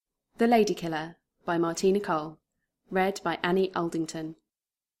The Ladykiller by Martina. Read by Annie Aldington.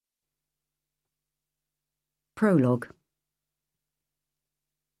 Prologue.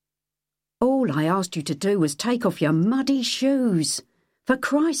 All I asked you to do was take off your muddy shoes. For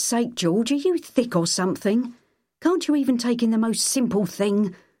Christ's sake, George, are you thick or something? Can't you even take in the most simple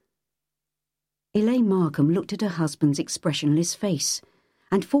thing? Elaine Markham looked at her husband's expressionless face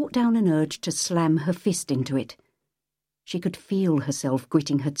and fought down an urge to slam her fist into it. She could feel herself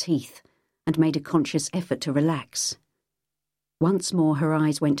gritting her teeth and made a conscious effort to relax. Once more her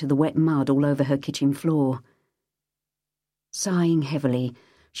eyes went to the wet mud all over her kitchen floor. Sighing heavily,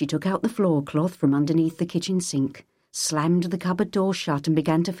 she took out the floor cloth from underneath the kitchen sink, slammed the cupboard door shut and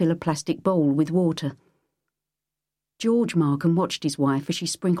began to fill a plastic bowl with water. George Markham watched his wife as she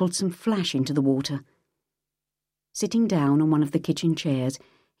sprinkled some flash into the water. Sitting down on one of the kitchen chairs,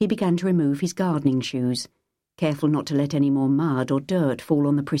 he began to remove his gardening shoes, careful not to let any more mud or dirt fall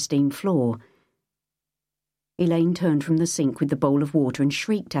on the pristine floor. Elaine turned from the sink with the bowl of water and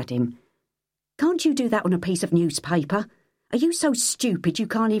shrieked at him. "Can't you do that on a piece of newspaper? Are you so stupid you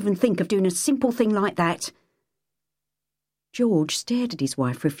can't even think of doing a simple thing like that?" George stared at his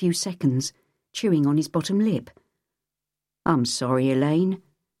wife for a few seconds, chewing on his bottom lip. "I'm sorry, Elaine."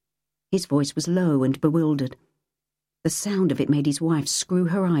 His voice was low and bewildered. The sound of it made his wife screw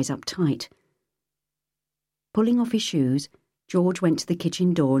her eyes up tight. Pulling off his shoes, George went to the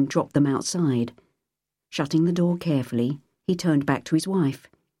kitchen door and dropped them outside. Shutting the door carefully, he turned back to his wife.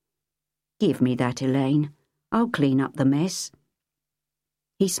 "Give me that, Elaine. I'll clean up the mess."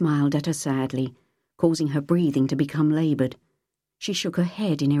 He smiled at her sadly, causing her breathing to become laboured. She shook her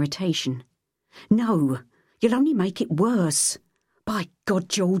head in irritation. "No, you'll only make it worse. By God,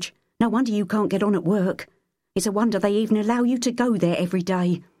 George, no wonder you can't get on at work. It's a wonder they even allow you to go there every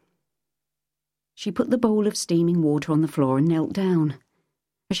day." She put the bowl of steaming water on the floor and knelt down.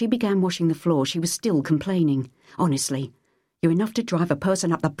 As she began washing the floor, she was still complaining. "Honestly, you're enough to drive a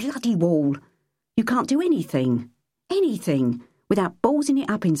person up the bloody wall. You can't do anything, without ballsing it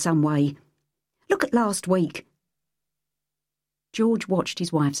up in some way. Look at last week." George watched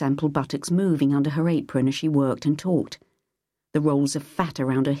his wife's ample buttocks moving under her apron as she worked and talked. The rolls of fat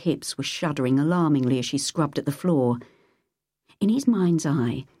around her hips were shuddering alarmingly as she scrubbed at the floor. In his mind's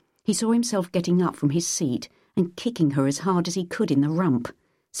eye, he saw himself getting up from his seat and kicking her as hard as he could in the rump,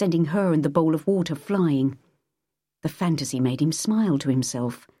 sending her and the bowl of water flying. The fantasy made him smile to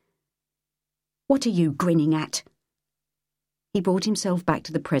himself. "What are you grinning at?" He brought himself back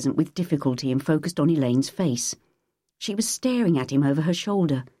to the present with difficulty and focused on Elaine's face. She was staring at him over her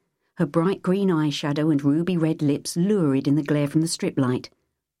shoulder, her bright green eyeshadow and ruby-red lips lurid in the glare from the strip light.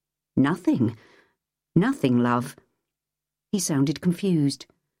 Nothing, love." He sounded confused.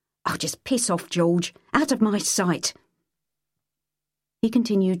 "Oh, just piss off, George. Out of my sight." He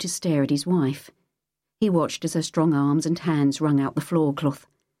continued to stare at his wife. He watched as her strong arms and hands wrung out the floor cloth,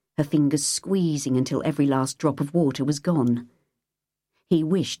 her fingers squeezing until every last drop of water was gone. He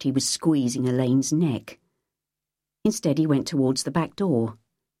wished he was squeezing Elaine's neck. Instead, he went towards the back door.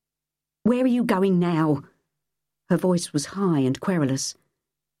 "Where are you going now?" Her voice was high and querulous.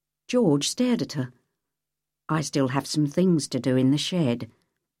 George stared at her. "I still have some things to do in the shed."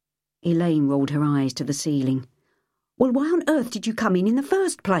 Elaine rolled her eyes to the ceiling. "Well, why on earth did you come in the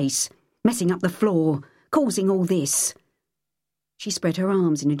first place? Messing up the floor, causing all this." She spread her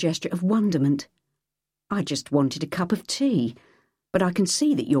arms in a gesture of wonderment. "I just wanted a cup of tea, but I can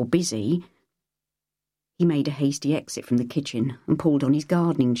see that you're busy." He made a hasty exit from the kitchen and pulled on his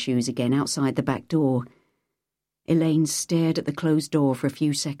gardening shoes again outside the back door. Elaine stared at the closed door for a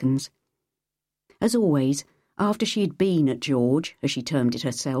few seconds. As always, after she had been at George, as she termed it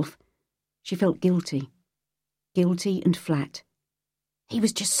herself, she felt guilty and flat. He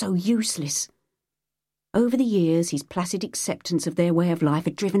was just so useless. Over the years, his placid acceptance of their way of life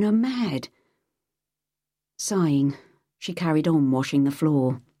had driven her mad. Sighing, she carried on washing the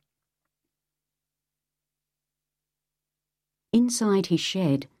floor. Inside his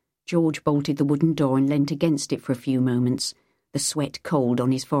shed, George bolted the wooden door and leant against it for a few moments, the sweat cold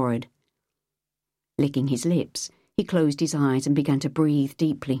on his forehead. Licking his lips, he closed his eyes and began to breathe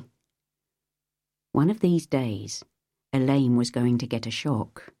deeply. One of these days, Elaine was going to get a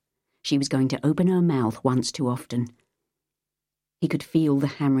shock. She was going to open her mouth once too often. He could feel the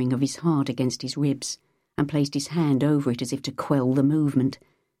hammering of his heart against his ribs and placed his hand over it as if to quell the movement.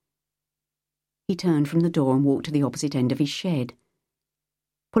 He turned from the door and walked to the opposite end of his shed.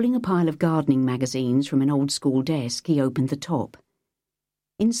 Pulling a pile of gardening magazines from an old-school desk, he opened the top.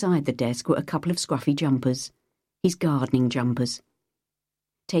 Inside the desk were a couple of scruffy jumpers, his gardening jumpers.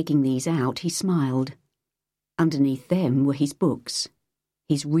 Taking these out, he smiled. Underneath them were his books,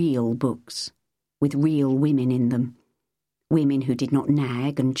 His real books, with real women in them. Women who did not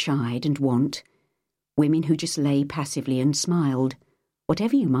nag and chide and want. Women who just lay passively and smiled,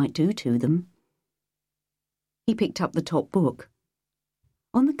 whatever you might do to them. He picked up the top book.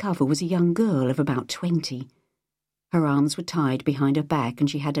 On the cover was a young girl of about 20. Her arms were tied behind her back and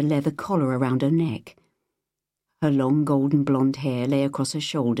she had a leather collar around her neck. Her long golden blonde hair lay across her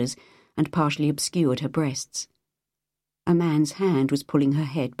shoulders and partially obscured her breasts. A man's hand was pulling her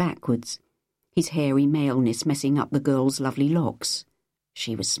head backwards, his hairy maleness messing up the girl's lovely locks.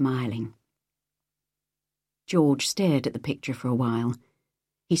 She was smiling. George stared at the picture for a while.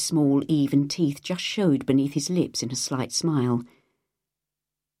 His small, even teeth just showed beneath his lips in a slight smile.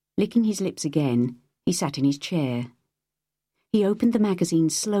 Licking his lips again, he sat in his chair. He opened the magazine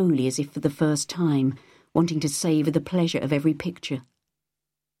slowly as if for the first time, wanting to savour the pleasure of every picture.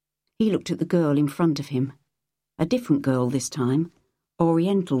 He looked at the girl in front of him. A different girl this time,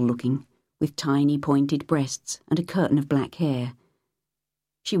 oriental-looking, with tiny pointed breasts and a curtain of black hair.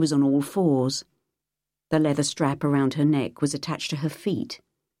 She was on all fours. The leather strap around her neck was attached to her feet.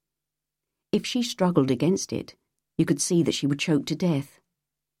 If she struggled against it, you could see that she would choke to death.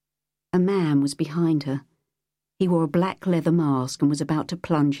 A man was behind her. He wore a black leather mask and was about to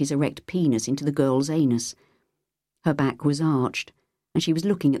plunge his erect penis into the girl's anus. Her back was arched, and she was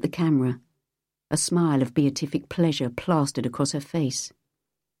looking at the camera. A smile of beatific pleasure plastered across her face.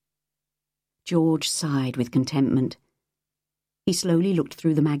 George sighed with contentment. He slowly looked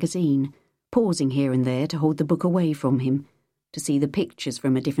through the magazine, pausing here and there to hold the book away from him, to see the pictures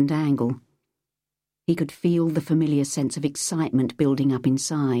from a different angle. He could feel the familiar sense of excitement building up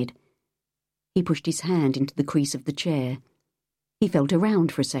inside. He pushed his hand into the crease of the chair. He felt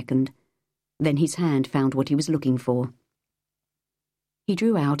around for a second. Then his hand found what he was looking for. He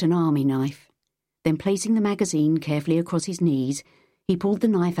drew out an army knife. Then, placing the magazine carefully across his knees, he pulled the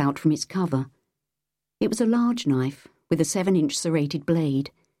knife out from its cover. It was a large knife, with a 7-inch serrated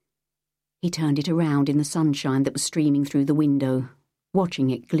blade. He turned it around in the sunshine that was streaming through the window, watching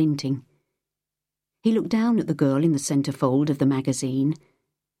it glinting. He looked down at the girl in the centrefold of the magazine.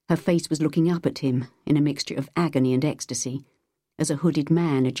 Her face was looking up at him in a mixture of agony and ecstasy, as a hooded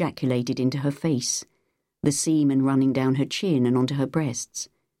man ejaculated into her face, the semen running down her chin and onto her breasts.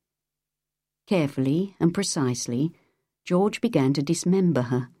 Carefully and precisely, George began to dismember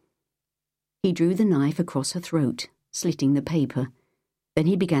her. He drew the knife across her throat, slitting the paper. Then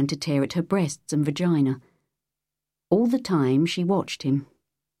he began to tear at her breasts and vagina. All the time she watched him,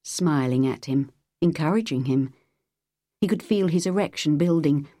 smiling at him, encouraging him. He could feel his erection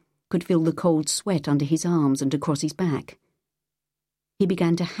building, could feel the cold sweat under his arms and across his back. He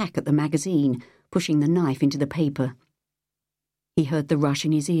began to hack at the magazine, pushing the knife into the paper. He heard the rush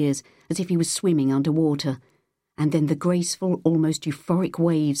in his ears as if he was swimming underwater, and then the graceful, almost euphoric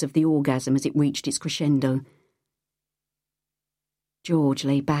waves of the orgasm as it reached its crescendo. George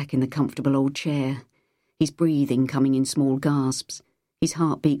lay back in the comfortable old chair, his breathing coming in small gasps, his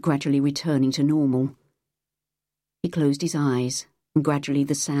heartbeat gradually returning to normal. He closed his eyes, and gradually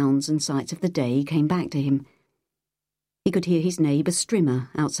the sounds and sights of the day came back to him. He could hear his neighbour Strimmer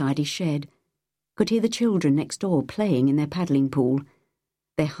outside his shed, could hear the children next door playing in their paddling pool.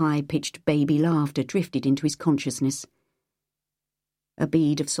 Their high-pitched baby laughter drifted into his consciousness. A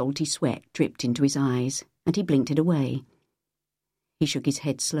bead of salty sweat dripped into his eyes, and he blinked it away. He shook his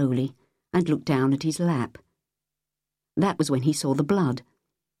head slowly and looked down at his lap. That was when he saw the blood.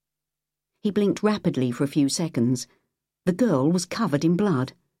 He blinked rapidly for a few seconds. The girl was covered in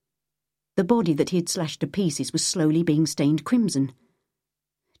blood. The body that he had slashed to pieces was slowly being stained crimson.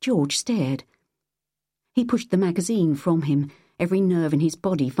 George stared. He pushed the magazine from him, every nerve in his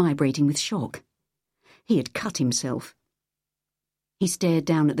body vibrating with shock. He had cut himself. He stared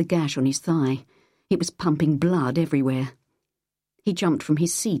down at the gash on his thigh. It was pumping blood everywhere. He jumped from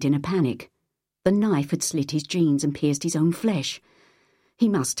his seat in a panic. The knife had slit his jeans and pierced his own flesh. He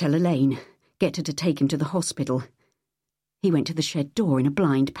must tell Elaine, get her to take him to the hospital. He went to the shed door in a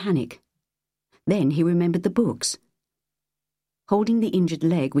blind panic. Then he remembered the books. Holding the injured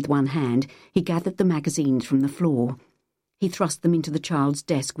leg with one hand, he gathered the magazines from the floor. He thrust them into the child's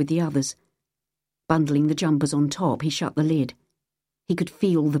desk with the others. Bundling the jumpers on top, he shut the lid. He could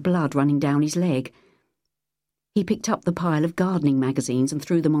feel the blood running down his leg. He picked up the pile of gardening magazines and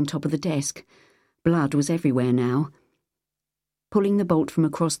threw them on top of the desk. Blood was everywhere now. Pulling the bolt from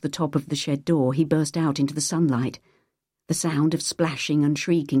across the top of the shed door, he burst out into the sunlight. The sound of splashing and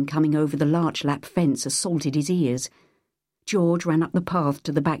shrieking coming over the larch-lap fence assaulted his ears. George ran up the path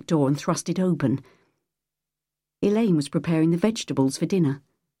to the back door and thrust it open. Elaine was preparing the vegetables for dinner.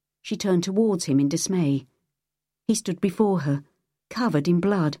 She turned towards him in dismay. He stood before her, covered in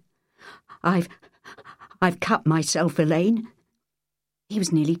blood. I've cut myself, Elaine. He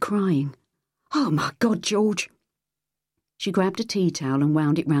was nearly crying. Oh, my God, George. She grabbed a tea towel and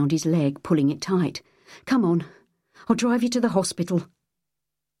wound it round his leg, pulling it tight. Come on, I'll drive you to the hospital.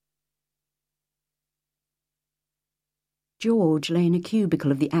 George lay in a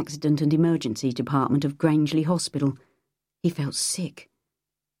cubicle of the Accident and Emergency Department of Grangeley Hospital. He felt sick.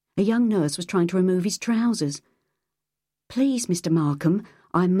 A young nurse was trying to remove his trousers. Please, Mr. Markham,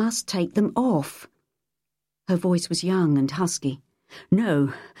 I must take them off. Her voice was young and husky.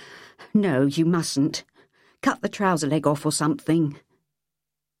 No, you mustn't. Cut the trouser leg off or something.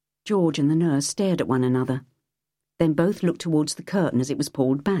 George and the nurse stared at one another. Then both looked towards the curtain as it was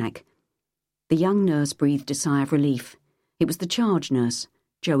pulled back. The young nurse breathed a sigh of relief. It was the charge nurse,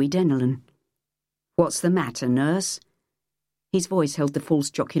 Joey Denellan. What's the matter, nurse? His voice held the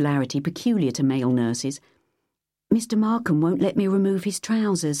false jocularity peculiar to male nurses. Mr. Markham won't let me remove his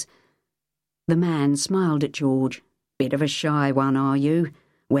trousers. The man smiled at George. Bit of a shy one, are you?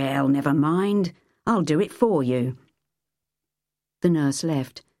 Well, never mind. I'll do it for you. The nurse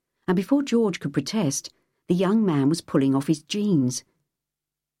left, and before George could protest, the young man was pulling off his jeans.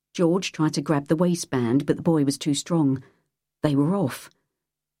 George tried to grab the waistband, but the boy was too strong. They were off.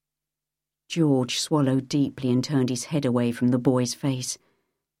 George swallowed deeply and turned his head away from the boy's face.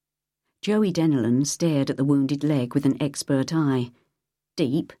 Joey Denellan stared at the wounded leg with an expert eye.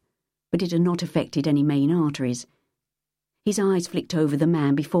 Deep, but it had not affected any main arteries. His eyes flicked over the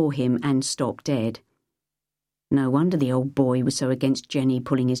man before him and stopped dead. No wonder the old boy was so against Jenny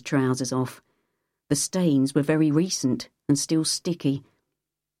pulling his trousers off. The stains were very recent and still sticky.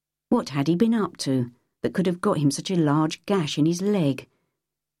 What had he been up to that could have got him such a large gash in his leg?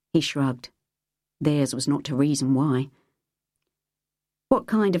 He shrugged. Theirs was not to reason why. What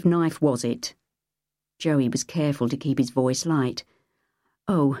kind of knife was it? Joey was careful to keep his voice light.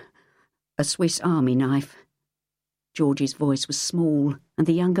 Oh, a Swiss Army knife. George's voice was small, and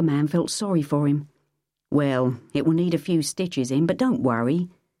the younger man felt sorry for him. Well, it will need a few stitches in, but don't worry.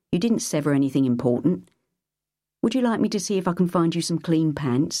 You didn't sever anything important. Would you like me to see if I can find you some clean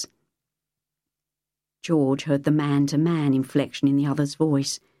pants? George heard the man-to-man inflection in the other's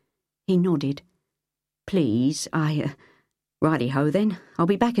voice. He nodded. Please, Righty-ho then, I'll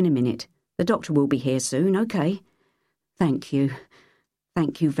be back in a minute. The doctor will be here soon, OK? Thank you.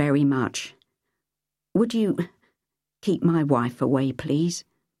 Thank you very much. Would you keep my wife away, please?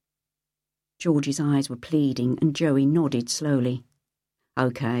 George's eyes were pleading, and Joey nodded slowly.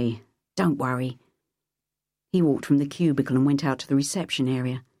 OK, don't worry. He walked from the cubicle and went out to the reception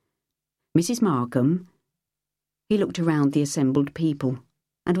area. Mrs. Markham? He looked around the assembled people,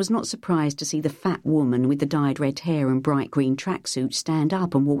 and was not surprised to see the fat woman with the dyed red hair and bright green tracksuit stand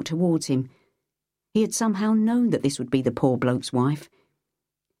up and walk towards him. He had somehow known that this would be the poor bloke's wife.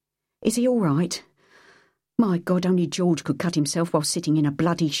 Is he all right? My God, only George could cut himself while sitting in a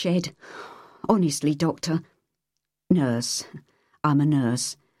bloody shed. Honestly, Doctor. Nurse. I'm a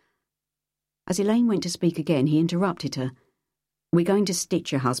nurse. As Elaine went to speak again, he interrupted her. We're going to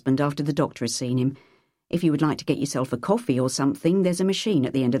stitch your husband after the doctor has seen him. If you would like to get yourself a coffee or something, there's a machine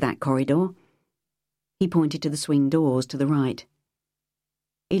at the end of that corridor. He pointed to the swing doors to the right.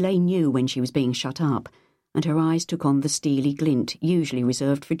 Elaine knew when she was being shut up, and her eyes took on the steely glint usually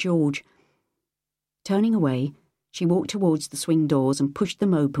reserved for George. Turning away, she walked towards the swing doors and pushed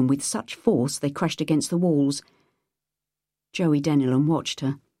them open with such force they crashed against the walls. Joey Denellan watched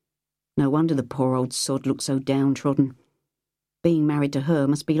her. No wonder the poor old sod looked so downtrodden. Being married to her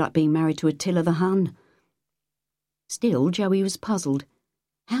must be like being married to Attila the Hun. Still, Joey was puzzled.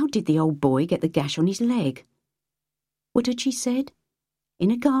 How did the old boy get the gash on his leg? What had she said?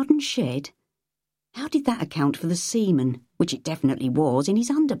 In a garden shed? How did that account for the semen, which it definitely was, in his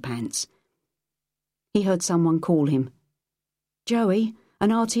underpants? He heard someone call him. Joey, an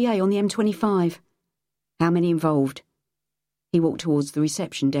RTA on the M25. How many involved? He walked towards the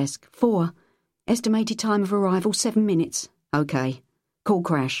reception desk. 4. Estimated time of arrival 7 minutes. OK. Call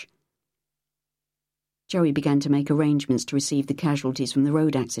crash. Joey began to make arrangements to receive the casualties from the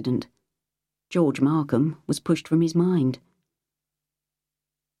road accident. George Markham was pushed from his mind.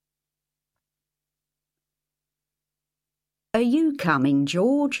 Are you coming,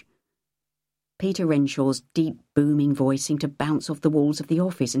 George? Peter Renshaw's deep, booming voice seemed to bounce off the walls of the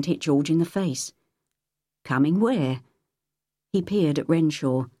office and hit George in the face. Coming where? He peered at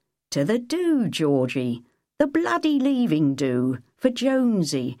Renshaw. To the do, Georgie. The bloody leaving do. For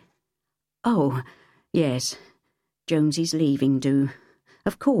Jonesy. Oh, yes. Jonesy's leaving do.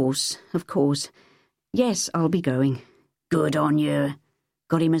 Of course. Yes, I'll be going. Good on you.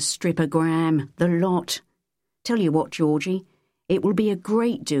 Got him a strippergram, the lot. Tell you what, Georgie, It will be a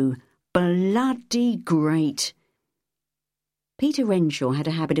great do. Bloody great. Peter Renshaw had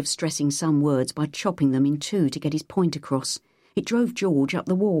a habit of stressing some words by chopping them in two to get his point across. It drove George up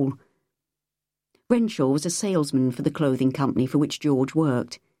the wall. Renshaw was a salesman for the clothing company for which George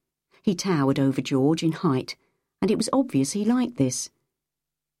worked. He towered over George in height, and it was obvious he liked this.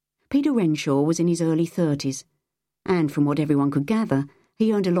 Peter Renshaw was in his early 30s, and from what everyone could gather,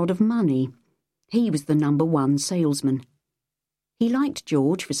 he earned a lot of money. He was the #1 salesman. He liked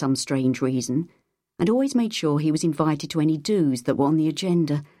George for some strange reason, and always made sure he was invited to any do's that were on the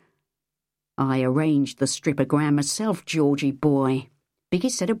agenda. "I arranged the stripogram myself, Georgie boy.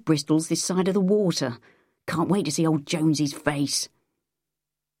 Biggest set of Bristols this side of the water. Can't wait to see old Jonesy's face."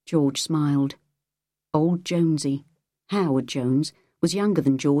 George smiled. Old Jonesy, Howard Jones, was younger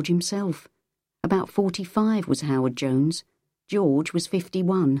than George himself. About 45 was Howard Jones. George was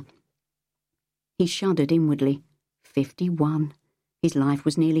 51. He shuddered inwardly. 51. His life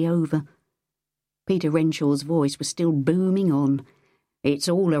was nearly over. Peter Renshaw's voice was still booming on. "It's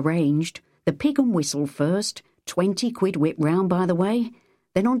all arranged. The Pig and Whistle first, 20 quid whip round by the way.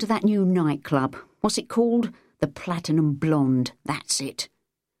 Then on to that new nightclub. What's it called? The Platinum Blonde. That's it.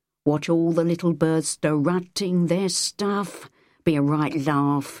 Watch all the little birds strutting their stuff. Be a right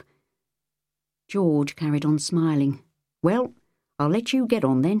laugh." George carried on smiling. "Well, I'll let you get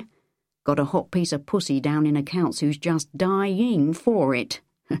on then. Got a hot piece of pussy down in accounts who's just dying for it.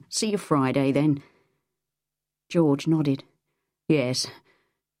 See you Friday then." George nodded. "Yes.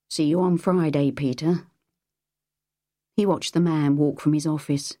 See you on Friday, Peter." He watched the man walk from his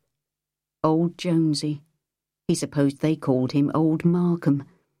office. Old Jonesy. He supposed they called him Old Markham.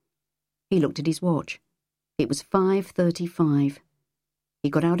 He looked at his watch. It was 5:35. He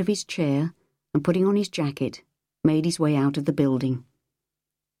got out of his chair and, putting on his jacket, made his way out of the building.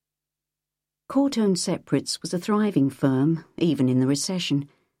 Courtone Separates was a thriving firm, even in the recession.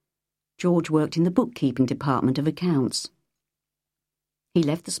 George worked in the bookkeeping department of accounts. He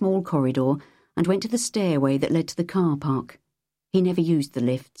left the small corridor and went to the stairway that led to the car park. He never used the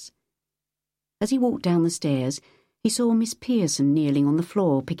lifts. As he walked down the stairs, he saw Miss Pearson kneeling on the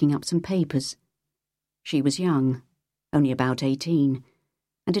floor picking up some papers. She was young, only about 18,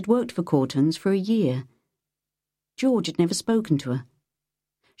 and had worked for Courtone's for a year. George had never spoken to her.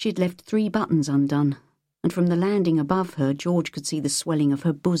 She had left 3 buttons undone, and from the landing above her George could see the swelling of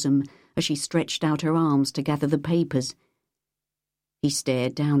her bosom as she stretched out her arms to gather the papers. He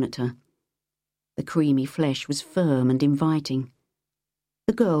stared down at her. The creamy flesh was firm and inviting.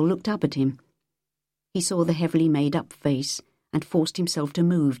 The girl looked up at him. He saw the heavily made-up face and forced himself to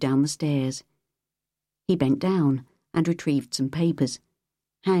move down the stairs. He bent down and retrieved some papers,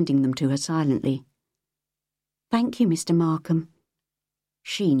 handing them to her silently. "Thank you, Mr. Markham."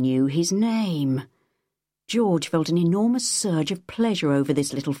 She knew his name. George felt an enormous surge of pleasure over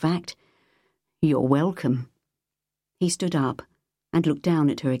this little fact. "You're welcome." He stood up and looked down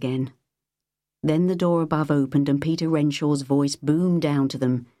at her again. Then the door above opened and Peter Renshaw's voice boomed down to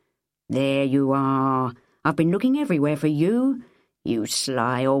them. "There you are. I've been looking everywhere for you. You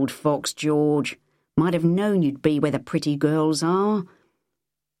sly old fox, George. Might have known you'd be where the pretty girls are."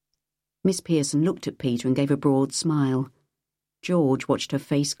 Miss Pearson looked at Peter and gave a broad smile. George watched her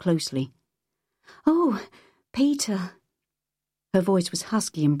face closely. "Oh, Peter." Her voice was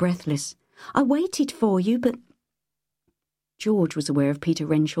husky and breathless. "I waited for you, but—" George was aware of Peter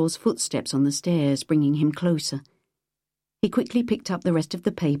Renshaw's footsteps on the stairs, bringing him closer. He quickly picked up the rest of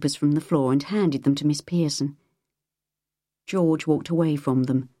the papers from the floor and handed them to Miss Pearson. George walked away from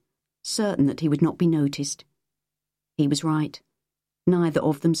them, certain that he would not be noticed. He was right. Neither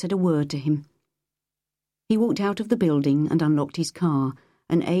of them said a word to him. He walked out of the building and unlocked his car,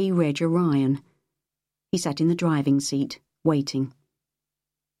 an A-Reg Orion. He sat in the driving seat, waiting.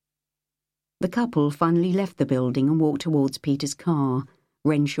 The couple finally left the building and walked towards Peter's car,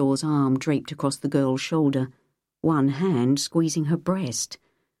 Renshaw's arm draped across the girl's shoulder, one hand squeezing her breast.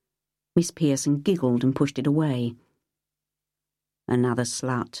 Miss Pearson giggled and pushed it away. Another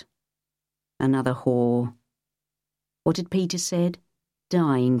slut. Another whore. What had Peter said?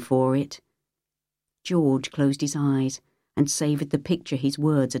 Dying for it. George closed his eyes and savoured the picture his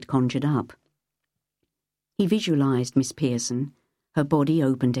words had conjured up. He visualised Miss Pearson, her body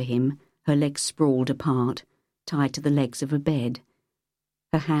open to him, her legs sprawled apart, tied to the legs of a bed,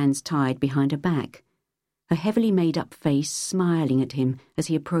 her hands tied behind her back, her heavily made-up face smiling at him as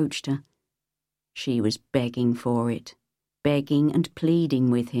he approached her. She was begging for it, begging and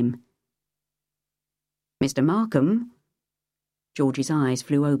pleading with him. "Mr. Markham?" George's eyes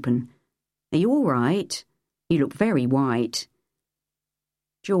flew open. "Are you all right? You look very white."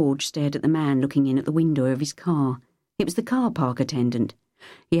 George stared at the man looking in at the window of his car. It was the car park attendant.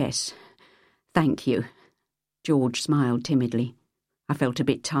 "Yes, thank you." George smiled timidly. "I felt a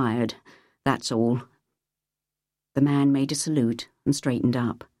bit tired, that's all." The man made a salute and straightened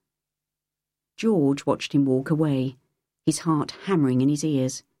up. George watched him walk away, his heart hammering in his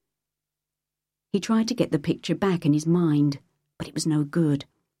ears. He tried to get the picture back in his mind, but it was no good.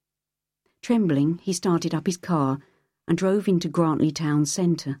 Trembling, he started up his car and drove into Grantley town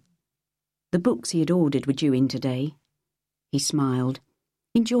centre. The books he had ordered were due in today. He smiled,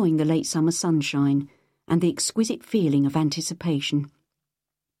 enjoying the late summer sunshine and the exquisite feeling of anticipation.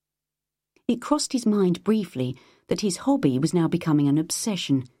 It crossed his mind briefly that his hobby was now becoming an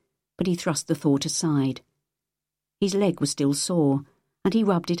obsession, but he thrust the thought aside. His leg was still sore, and he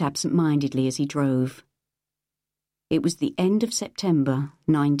rubbed it absent-mindedly as he drove. It was the end of September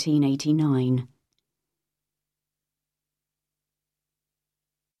 1989.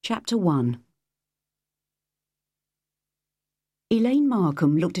 Chapter 1. Elaine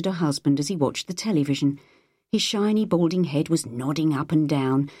Markham looked at her husband as he watched the television. His shiny, balding head was nodding up and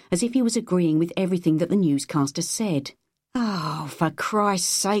down, as if he was agreeing with everything that the newscaster said. "Oh, for Christ's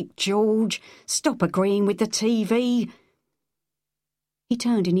sake, George, stop agreeing with the TV." He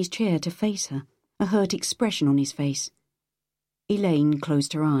turned in his chair to face her, a hurt expression on his face. Elaine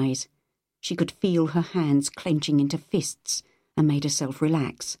closed her eyes. She could feel her hands clenching into fists and made herself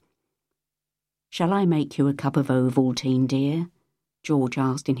relax. "Shall I make you a cup of Ovaltine, dear?" George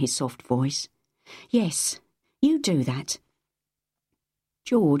asked in his soft voice. "Yes, you do that."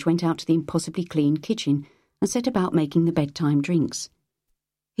 George went out to the impossibly clean kitchen and set about making the bedtime drinks.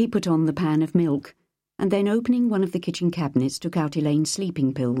 He put on the pan of milk, and then opening one of the kitchen cabinets took out Elaine's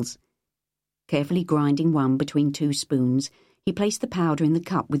sleeping pills. Carefully grinding one between 2 spoons, he placed the powder in the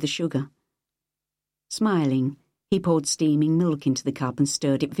cup with the sugar. Smiling, he poured steaming milk into the cup and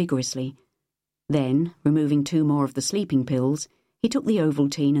stirred it vigorously. Then, removing 2 more of the sleeping pills, he took the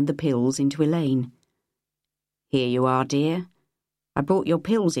Ovaltine and the pills into Elaine. "Here you are, dear. I brought your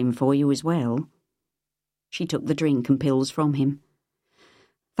pills in for you as well." She took the drink and pills from him.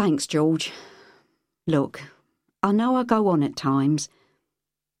 "Thanks, George. Look, I know I go on at times."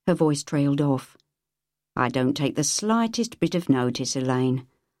 Her voice trailed off. "I don't take the slightest bit of notice, Elaine.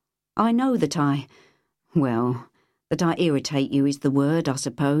 I know that I irritate you is the word, I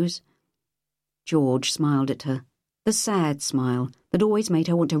suppose." George smiled at her, the sad smile that always made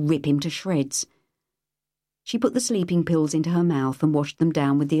her want to rip him to shreds. She put the sleeping pills into her mouth and washed them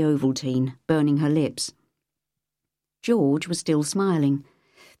down with the Ovaltine, burning her lips. George was still smiling.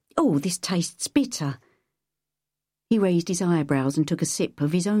 "Oh, this tastes bitter." He raised his eyebrows and took a sip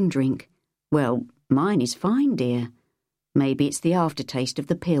of his own drink. "Well, mine is fine, dear. Maybe it's the aftertaste of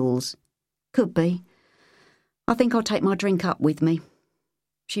the pills." "Could be. I think I'll take my drink up with me."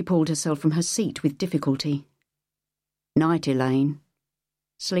 She pulled herself from her seat with difficulty. "Night, Elaine.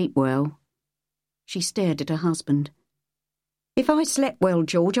 Sleep well." She stared at her husband. "If I slept well,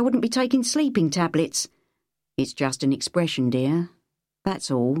 George, I wouldn't be taking sleeping tablets." "It's just an expression, dear.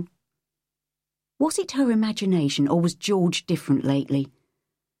 That's all." Was it her imagination, or was George different lately?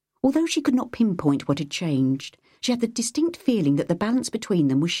 Although she could not pinpoint what had changed, she had the distinct feeling that the balance between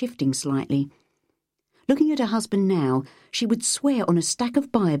them was shifting slightly. Looking at her husband now, she would swear on a stack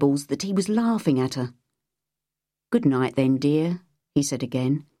of Bibles that he was laughing at her. "Good night then, dear," he said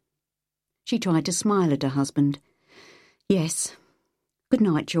again. She tried to smile at her husband. "Yes. Good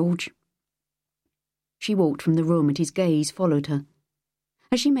night, George." She walked from the room and his gaze followed her.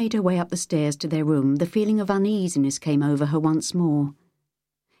 As she made her way up the stairs to their room, the feeling of uneasiness came over her once more.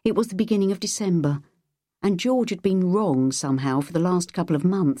 It was the beginning of December, and George had been wrong somehow for the last couple of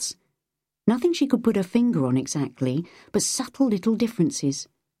months. Nothing she could put her finger on exactly, but subtle little differences.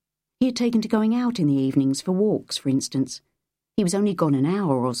 He had taken to going out in the evenings for walks, for instance. He was only gone an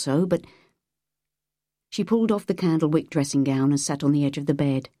hour or so, but... She pulled off the candlewick dressing gown and sat on the edge of the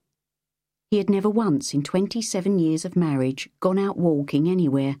bed. He had never once, in 27 years of marriage, gone out walking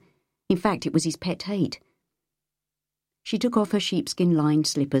anywhere. In fact, it was his pet hate. She took off her sheepskin-lined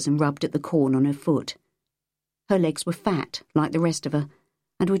slippers and rubbed at the corn on her foot. Her legs were fat, like the rest of her,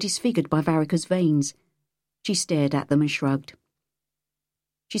 and were disfigured by varicose veins. She stared at them and shrugged.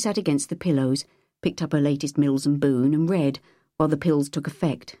 She sat against the pillows, picked up her latest Mills and Boon and read, while the pills took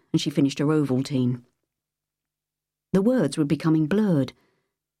effect and she finished her Ovaltine. The words were becoming blurred.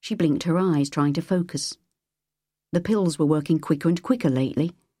 She blinked her eyes, trying to focus. The pills were working quicker and quicker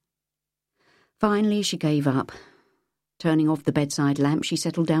lately. Finally, she gave up. Turning off the bedside lamp, she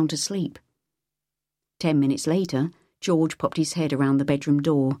settled down to sleep. 10 minutes later, George popped his head around the bedroom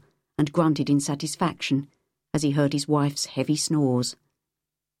door and grunted in satisfaction as he heard his wife's heavy snores.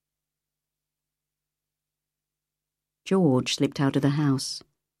 George slipped out of the house.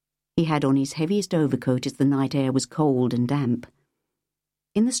 He had on his heaviest overcoat as the night air was cold and damp.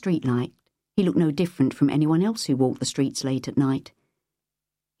 In the streetlight, he looked no different from anyone else who walked the streets late at night.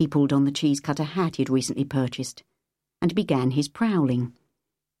 He pulled on the cheese-cutter hat he had recently purchased and began his prowling.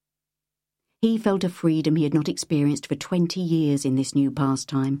 He felt a freedom he had not experienced for 20 years in this new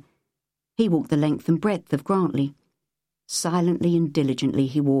pastime. He walked the length and breadth of Grantley. Silently and diligently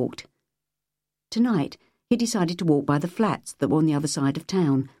he walked. Tonight, he decided to walk by the flats that were on the other side of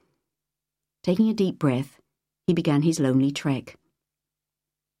town. Taking a deep breath, he began his lonely trek.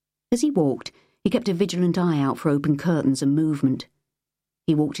 As he walked, he kept a vigilant eye out for open curtains and movement.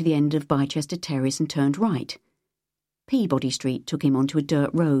 He walked to the end of Bicester Terrace and turned right. Peabody Street took him onto a dirt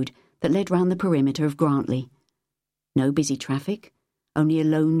road that led round the perimeter of Grantley. No busy traffic, only a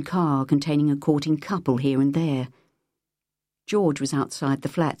lone car containing a courting couple here and there. George was outside the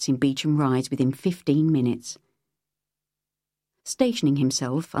flats in Beecham Rise within 15 minutes. Stationing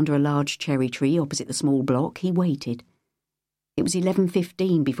himself under a large cherry tree opposite the small block, he waited. It was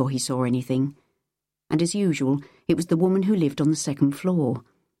 11:15 before he saw anything, and as usual, it was the woman who lived on the second floor.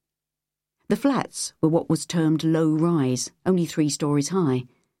 The flats were what was termed low-rise, only 3 stories high.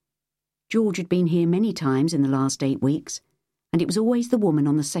 George had been here many times in the last 8 weeks, and it was always the woman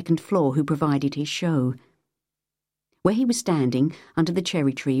on the second floor who provided his show. Where he was standing, under the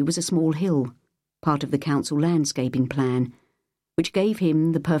cherry tree, was a small hill, part of the council landscaping plan, which gave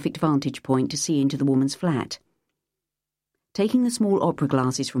him the perfect vantage point to see into the woman's flat. Taking the small opera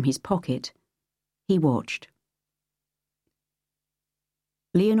glasses from his pocket, he watched.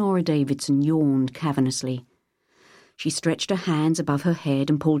 Leonora Davidson yawned cavernously. She stretched her hands above her head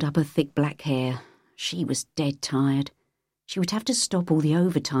and pulled up her thick black hair. She was dead tired. She would have to stop all the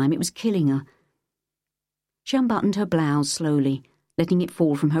overtime. It was killing her. She unbuttoned her blouse slowly, letting it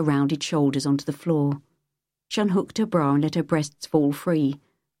fall from her rounded shoulders onto the floor. She unhooked her bra and let her breasts fall free,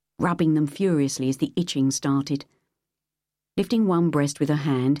 rubbing them furiously as the itching started. Lifting one breast with her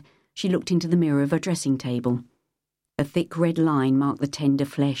hand, she looked into the mirror of her dressing table. A thick red line marked the tender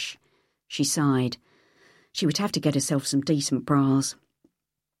flesh. She sighed. She would have to get herself some decent bras.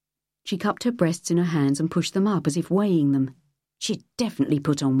 She cupped her breasts in her hands and pushed them up as if weighing them. She had definitely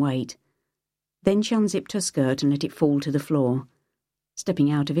put on weight. Then she unzipped her skirt and let it fall to the floor.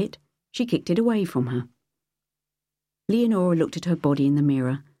 Stepping out of it, she kicked it away from her. Leonora looked at her body in the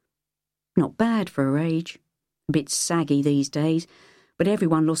mirror. Not bad for her age. A bit saggy these days, but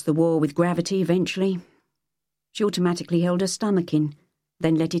everyone lost the war with gravity eventually. She automatically held her stomach in,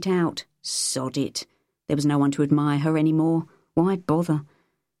 then let it out. Sod it. There was no one to admire her any more. Why bother?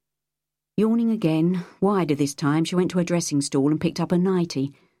 Yawning again, wider this time, she went to her dressing stool and picked up a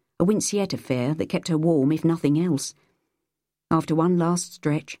nightie, a winceyette affair that kept her warm if nothing else. After one last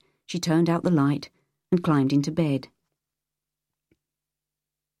stretch, she turned out the light and climbed into bed.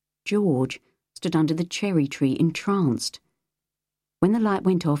 George stood under the cherry tree entranced. When the light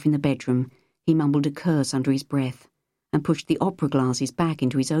went off in the bedroom, he mumbled a curse under his breath and pushed the opera glasses back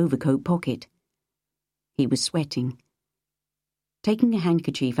into his overcoat pocket. He was sweating. Taking a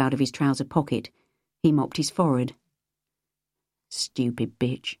handkerchief out of his trouser pocket, he mopped his forehead. Stupid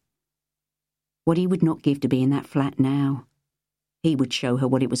bitch. What he would not give to be in that flat now. He would show her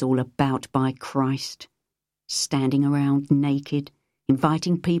what it was all about, by Christ. Standing around naked,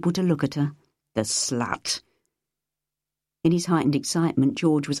 inviting people to look at her. The slut. In his heightened excitement,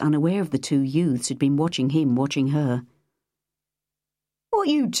 George was unaware of the 2 youths who'd been watching him watching her. "What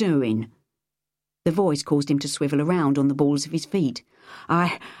are you doing?" The voice caused him to swivel around on the balls of his feet.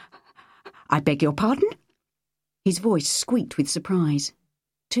 I beg your pardon?" His voice squeaked with surprise.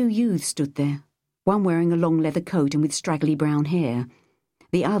 2 youths stood there, one wearing a long leather coat and with straggly brown hair.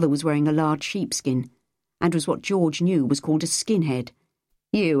 The other was wearing a large sheepskin, and was what George knew was called a skinhead.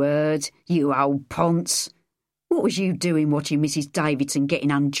 "You heard, you old ponce. What was you doing watching Mrs. Davidson getting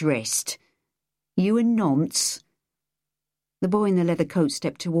undressed? You a nonce?" The boy in the leather coat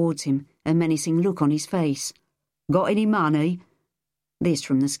stepped towards him, a menacing look on his face. "Got any money?" This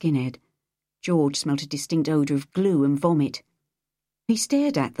from the skinhead. George smelt a distinct odour of glue and vomit. He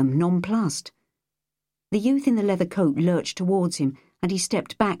stared at them, nonplussed. The youth in the leather coat lurched towards him, and he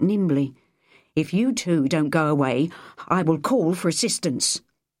stepped back nimbly. "If you 2 don't go away, I will call for assistance."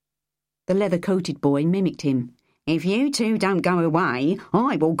 The leather-coated boy mimicked him. "If you 2 don't go away,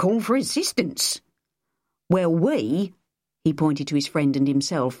 I will call for assistance." "Well, we," he pointed to his friend and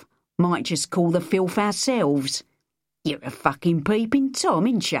himself, "might just call the filth ourselves. You're a fucking peeping Tom,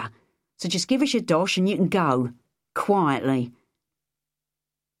 ain't ya? So just give us your dosh and you can go. Quietly."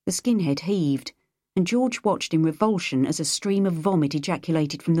 The skinhead heaved, and George watched in revulsion as a stream of vomit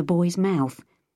ejaculated from the boy's mouth.